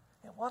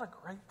 And what a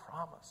great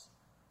promise.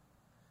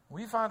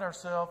 We find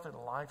ourselves in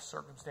life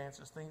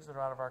circumstances, things that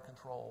are out of our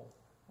control.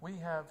 We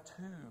have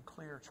two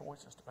clear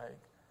choices to make.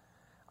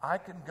 I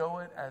can go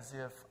it as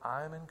if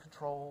I'm in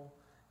control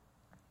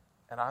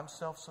and I'm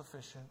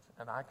self-sufficient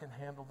and I can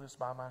handle this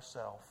by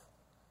myself.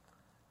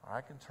 Or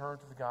I can turn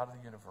to the God of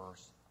the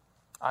universe.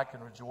 I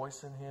can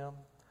rejoice in Him.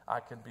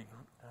 I can be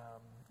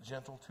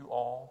gentle to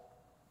all.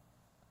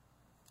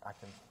 I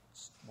can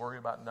worry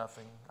about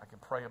nothing. I can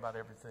pray about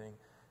everything.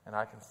 And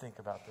I can think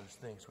about those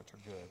things which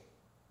are good.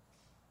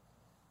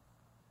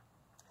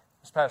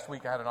 This past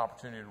week I had an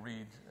opportunity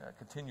to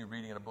continue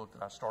reading in a book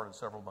that I started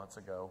several months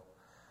ago.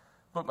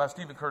 A book by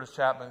Stephen Curtis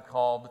Chapman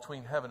called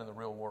Between Heaven and the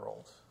Real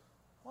World.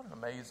 What an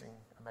amazing,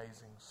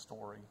 amazing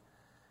story.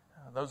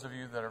 Those of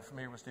you that are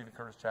familiar with Stephen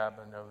Curtis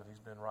Chapman know that he's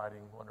been writing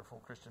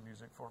wonderful Christian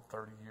music for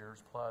 30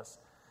 years plus.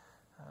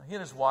 He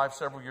and his wife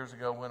several years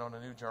ago went on a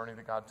new journey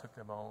that God took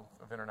them on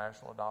of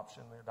international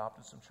adoption. They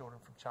adopted some children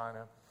from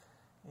China.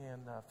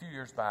 And a few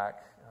years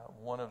back,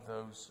 one of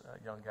those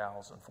young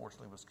gals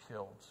unfortunately was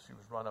killed. She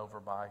was run over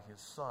by his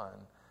son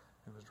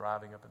who was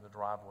driving up in the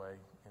driveway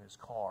in his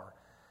car.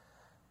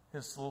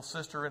 His little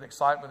sister, in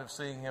excitement of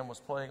seeing him, was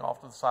playing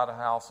off to the side of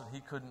the house, and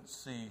he couldn't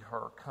see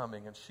her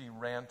coming. And she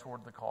ran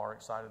toward the car,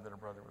 excited that her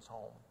brother was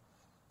home.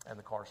 And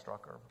the car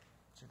struck her.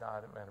 She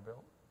died at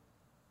Vanderbilt.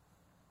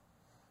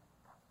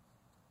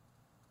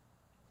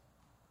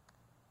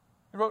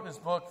 He wrote in his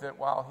book that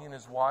while he and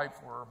his wife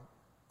were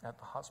at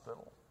the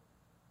hospital,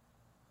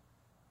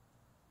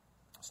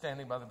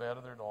 standing by the bed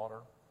of their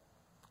daughter,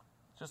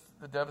 just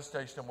the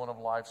devastation of one of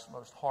life's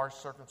most harsh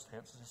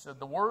circumstances, he said,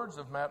 the words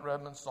of Matt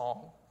Redman's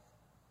song,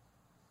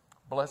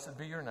 "Blessed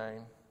be your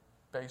name,"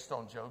 based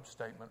on Job's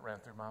statement, ran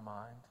through my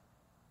mind.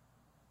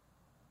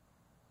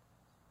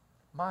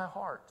 My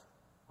heart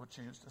would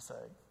choose to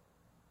say,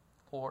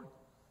 Lord,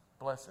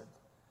 blessed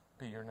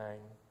be your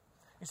name.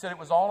 He said, it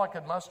was all I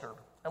could muster.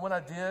 And when I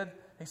did,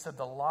 he said,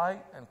 the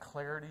light and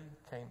clarity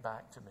came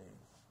back to me.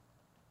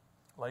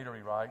 Later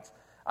he writes,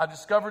 I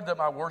discovered that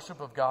my worship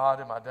of God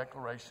and my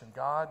declaration,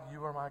 God,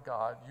 you are my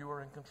God, you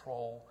are in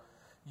control,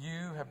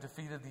 you have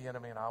defeated the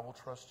enemy and I will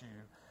trust you.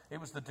 It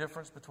was the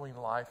difference between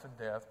life and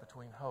death,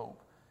 between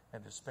hope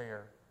and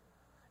despair.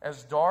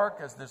 As dark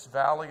as this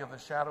valley of the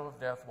shadow of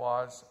death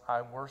was,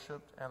 I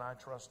worshiped and I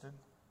trusted.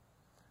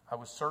 I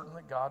was certain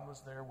that God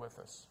was there with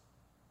us.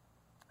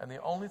 And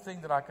the only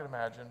thing that I could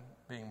imagine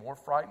being more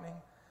frightening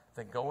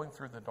than going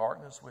through the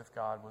darkness with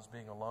God was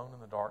being alone in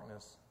the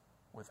darkness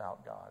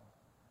without God.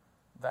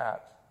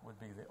 That would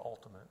be the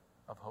ultimate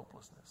of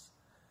hopelessness.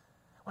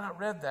 When I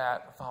read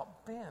that, I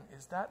thought, Ben,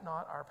 is that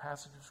not our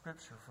passage of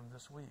Scripture from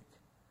this week?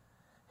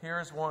 Here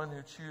is one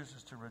who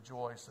chooses to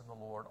rejoice in the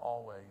Lord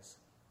always,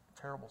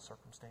 in terrible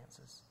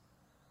circumstances.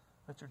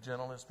 Let your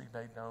gentleness be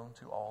made known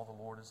to all.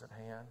 The Lord is at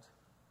hand.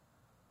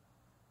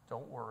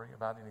 Don't worry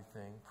about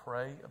anything.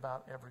 Pray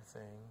about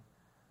everything.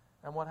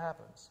 And what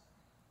happens?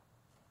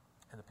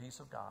 And the peace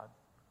of God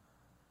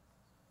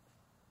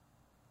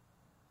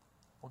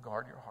will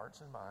guard your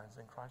hearts and minds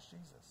in Christ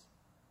Jesus.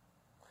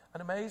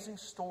 An amazing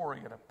story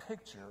and a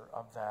picture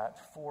of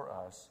that for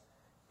us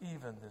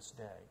even this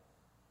day.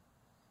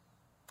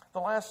 The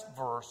last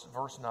verse,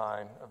 verse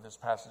 9 of this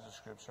passage of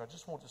Scripture, I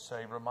just want to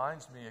say,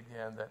 reminds me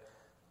again that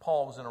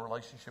Paul was in a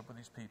relationship with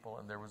these people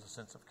and there was a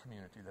sense of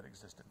community that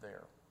existed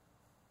there.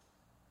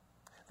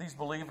 These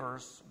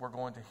believers were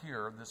going to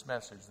hear this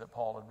message that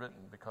Paul had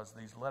written because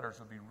these letters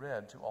would be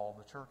read to all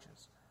the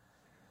churches.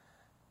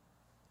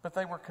 But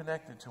they were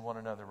connected to one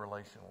another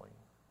relationally.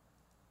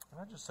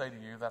 And I just say to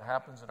you, that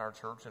happens in our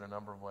church in a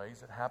number of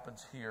ways. It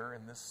happens here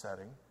in this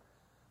setting,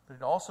 but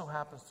it also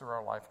happens through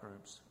our life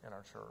groups in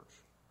our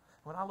church.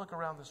 When I look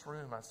around this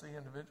room, I see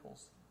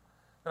individuals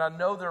that I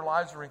know their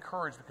lives are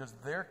encouraged because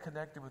they're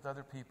connected with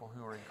other people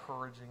who are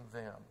encouraging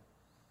them.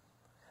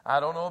 I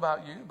don't know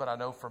about you, but I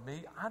know for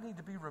me, I need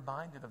to be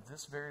reminded of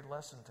this very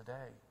lesson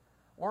today.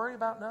 Worry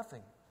about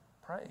nothing.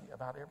 Pray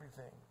about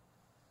everything.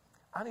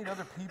 I need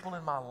other people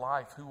in my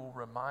life who will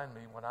remind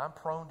me when I'm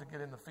prone to get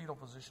in the fetal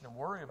position and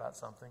worry about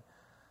something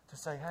to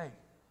say,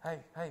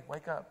 hey,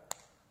 wake up.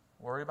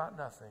 Worry about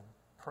nothing.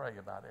 Pray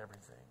about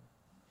everything.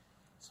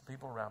 Some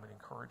people around me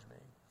encourage me.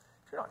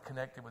 If you're not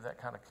connected with that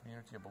kind of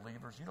community of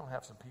believers, you don't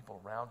have some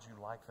people around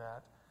you like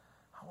that,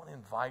 I want to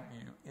invite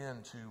you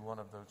into one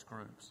of those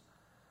groups.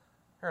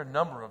 There are a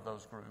number of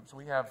those groups.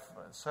 We have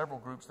several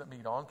groups that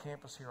meet on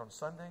campus here on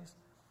Sundays,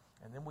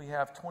 and then we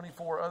have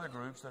 24 other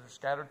groups that are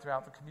scattered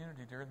throughout the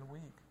community during the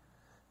week.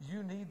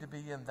 You need to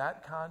be in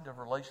that kind of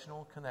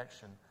relational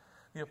connection.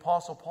 The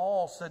Apostle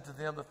Paul said to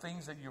them, the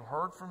things that you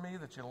heard from me,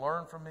 that you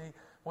learned from me,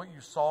 what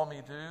you saw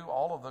me do,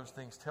 all of those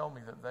things tell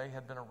me that they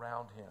had been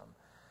around him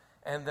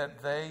and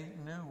that they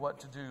knew what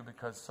to do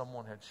because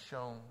someone had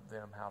shown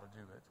them how to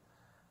do it.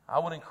 I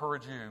would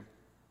encourage you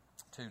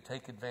to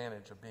take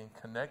advantage of being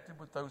connected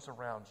with those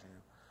around you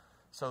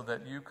so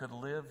that you could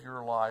live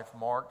your life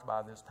marked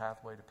by this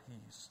pathway to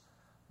peace,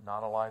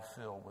 not a life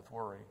filled with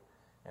worry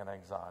and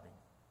anxiety.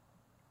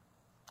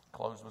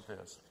 Close with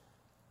this.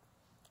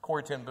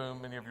 Corrie ten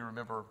Boom, many of you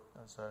remember,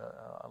 as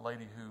a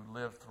lady who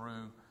lived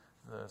through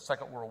the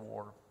Second World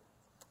War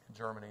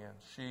Germany. And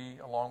she,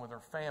 along with her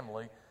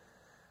family,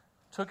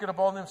 took it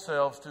upon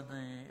themselves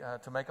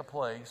to make a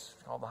place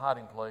called the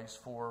hiding place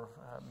for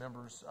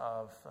members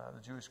of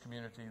the Jewish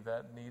community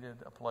that needed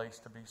a place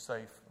to be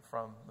safe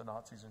from the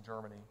Nazis in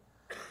Germany.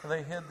 And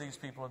they hid these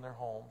people in their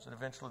homes, and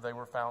eventually they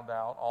were found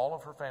out. All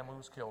of her family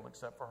was killed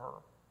except for her.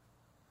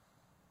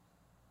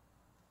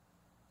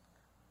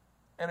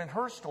 And in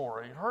her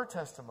story, her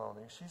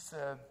testimony, she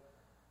said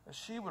that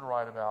she would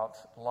write about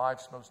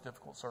life's most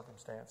difficult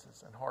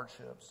circumstances and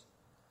hardships.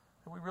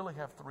 And we really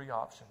have three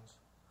options.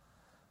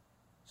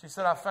 She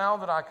said, I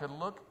found that I could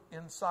look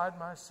inside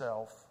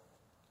myself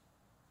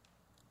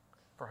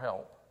for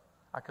help.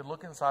 I could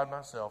look inside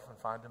myself and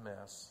find a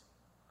mess.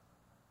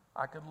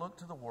 I could look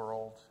to the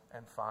world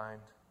and find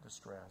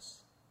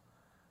distress.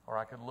 Or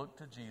I could look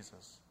to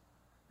Jesus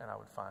and I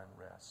would find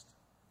rest.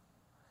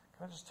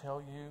 Can I just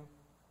tell you,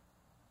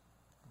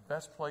 the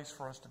best place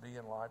for us to be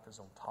in life is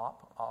on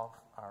top of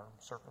our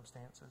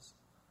circumstances,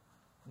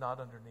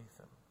 not underneath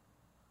them.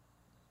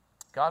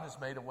 God has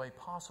made a way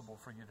possible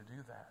for you to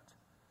do that.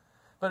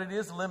 But it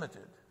is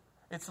limited.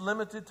 It's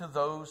limited to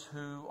those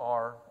who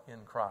are in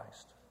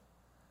Christ.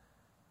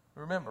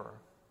 Remember,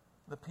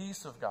 the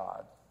peace of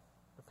God,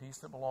 the peace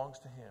that belongs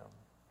to Him,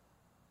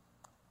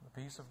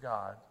 the peace of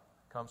God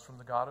comes from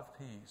the God of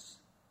peace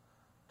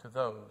to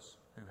those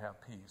who have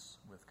peace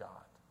with God.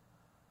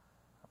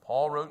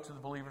 Paul wrote to the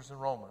believers in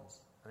Romans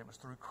that it was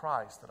through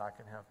Christ that I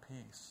can have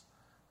peace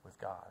with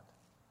God.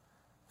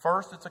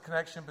 First, it's a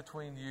connection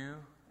between you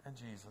and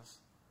Jesus.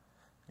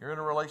 You're in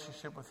a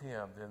relationship with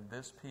Him, then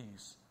this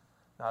peace,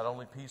 not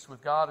only peace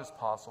with God is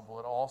possible,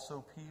 but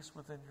also peace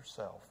within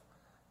yourself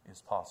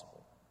is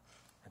possible.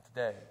 And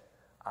today,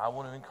 I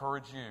want to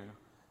encourage you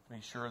to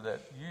be sure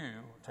that you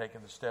are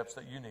taking the steps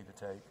that you need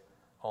to take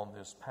on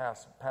this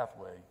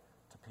pathway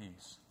to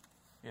peace.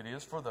 It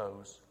is for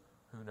those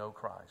who know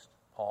Christ.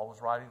 Paul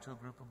was writing to a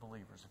group of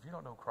believers. If you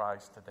don't know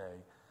Christ today,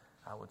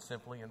 I would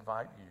simply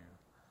invite you,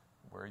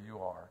 where you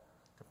are,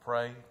 to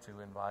pray, to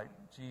invite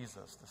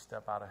Jesus to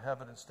step out of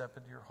heaven and step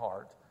into your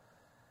heart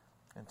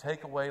and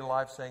take away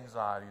life's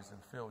anxieties and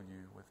fill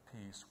you with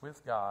peace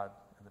with God,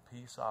 and the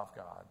peace of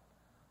God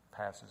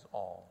passes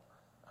all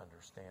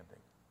understanding.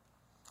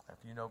 If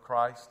you know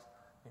Christ,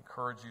 I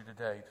encourage you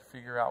today to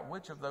figure out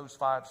which of those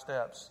 5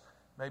 steps,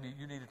 maybe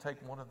you need to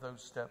take one of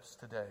those steps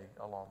today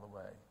along the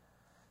way.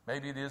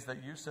 Maybe it is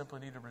that you simply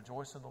need to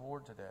rejoice in the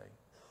Lord today.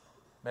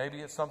 Maybe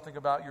it's something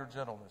about your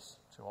gentleness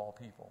to all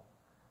people.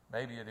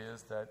 Maybe it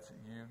is that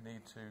you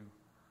need to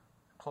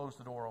close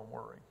the door on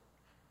worry.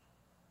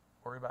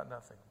 Worry about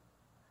nothing.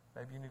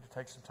 Maybe you need to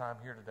take some time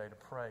here today to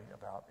pray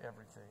about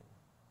everything.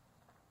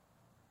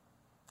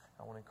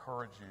 I want to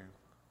encourage you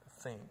to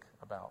think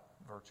about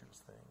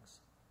virtuous things.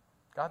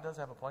 God does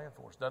have a plan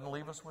for us. Doesn't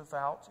leave us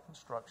without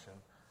instruction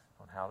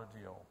on how to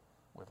deal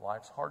with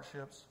life's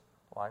hardships,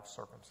 life's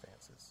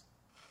circumstances.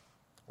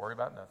 Worry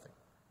about nothing.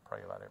 Pray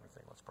about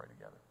everything. Let's pray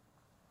together.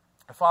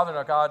 Father,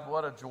 now God,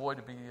 what a joy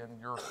to be in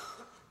your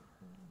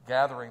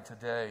gathering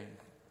today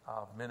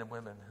of men and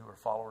women who are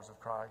followers of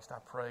Christ. I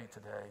pray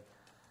today,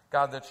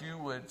 God, that you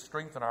would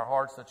strengthen our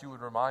hearts, that you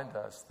would remind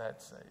us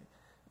that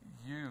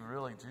you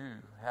really do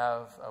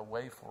have a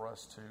way for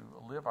us to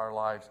live our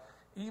lives,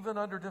 even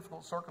under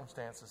difficult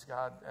circumstances,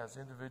 God, as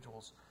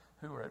individuals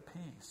who are at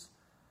peace.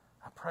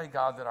 I pray,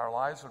 God, that our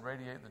lives would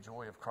radiate the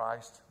joy of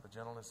Christ, the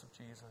gentleness of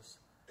Jesus.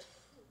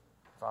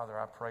 Father,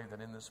 I pray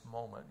that in this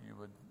moment you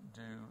would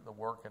do the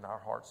work in our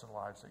hearts and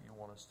lives that you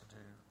want us to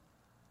do,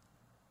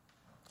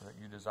 and that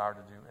you desire to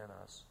do in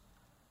us.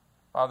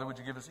 Father, would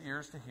you give us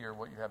ears to hear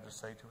what you have to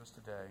say to us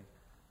today?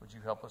 Would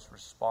you help us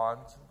respond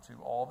to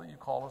all that you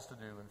call us to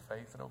do in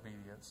faith and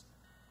obedience?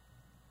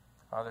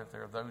 Father, if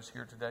there are those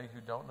here today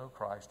who don't know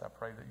Christ, I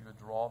pray that you would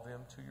draw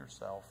them to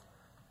yourself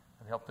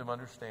and help them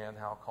understand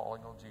how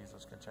calling on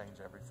Jesus can change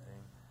everything.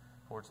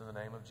 For it's in the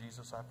name of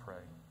Jesus I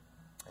pray.